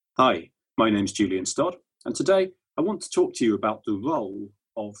Hi, my name's Julian Stodd, and today I want to talk to you about the role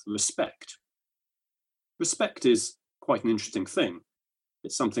of respect. Respect is quite an interesting thing.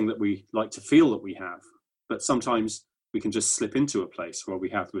 It's something that we like to feel that we have, but sometimes we can just slip into a place where we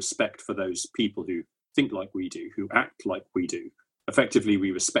have respect for those people who think like we do, who act like we do. Effectively,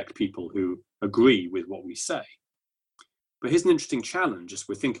 we respect people who agree with what we say. But here's an interesting challenge as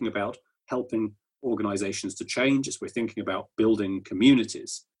we're thinking about helping organizations to change, as we're thinking about building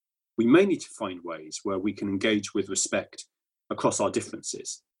communities. We may need to find ways where we can engage with respect across our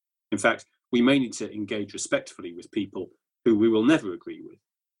differences. In fact, we may need to engage respectfully with people who we will never agree with.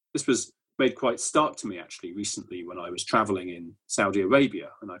 This was made quite stark to me actually recently when I was traveling in Saudi Arabia,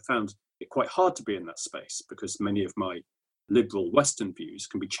 and I found it quite hard to be in that space because many of my liberal Western views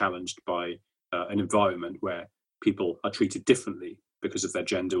can be challenged by an environment where people are treated differently because of their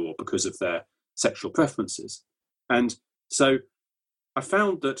gender or because of their sexual preferences. And so I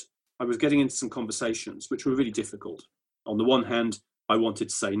found that I was getting into some conversations which were really difficult. On the one hand, I wanted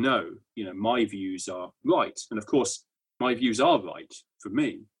to say, no, my views are right. And of course, my views are right for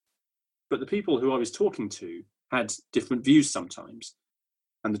me. But the people who I was talking to had different views sometimes.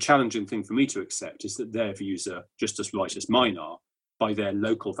 And the challenging thing for me to accept is that their views are just as right as mine are by their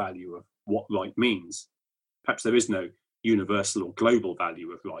local value of what right means. Perhaps there is no universal or global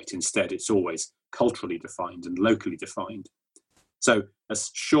value of right. Instead, it's always culturally defined and locally defined. So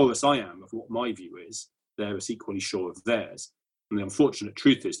as sure as I am of what my view is, they're as equally sure of theirs. And the unfortunate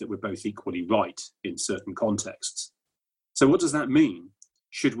truth is that we're both equally right in certain contexts. So what does that mean?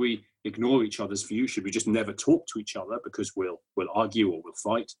 Should we ignore each other's view? Should we just never talk to each other because we'll argue or we'll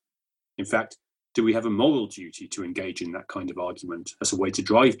fight? In fact, do we have a moral duty to engage in that kind of argument as a way to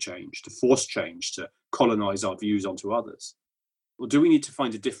drive change, to force change, to colonize our views onto others? Or do we need to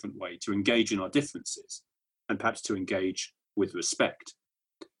find a different way to engage in our differences and perhaps to engage with respect?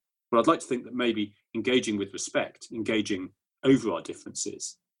 Well, I'd like to think that maybe engaging with respect, engaging over our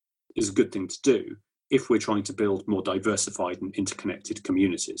differences, is a good thing to do if we're trying to build more diversified and interconnected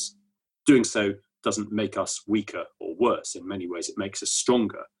communities. Doing so doesn't make us weaker or worse. In many ways, it makes us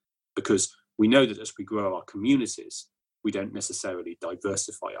stronger because we know that as we grow our communities, we don't necessarily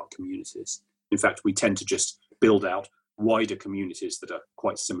diversify our communities. In fact, we tend to just build out wider communities that are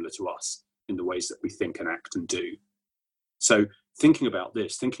quite similar to us in the ways that we think and act and do. So thinking about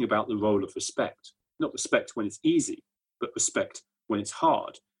this, thinking about the role of respect, not respect when it's easy, but respect when it's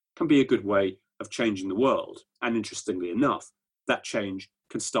hard, can be a good way of changing the world. And interestingly enough, that change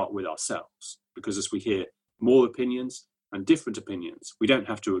can start with ourselves, because as we hear more opinions and different opinions, we don't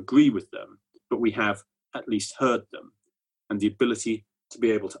have to agree with them, but we have at least heard them. And the ability to be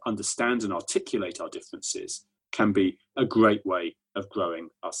able to understand and articulate our differences can be a great way of growing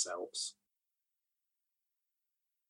ourselves.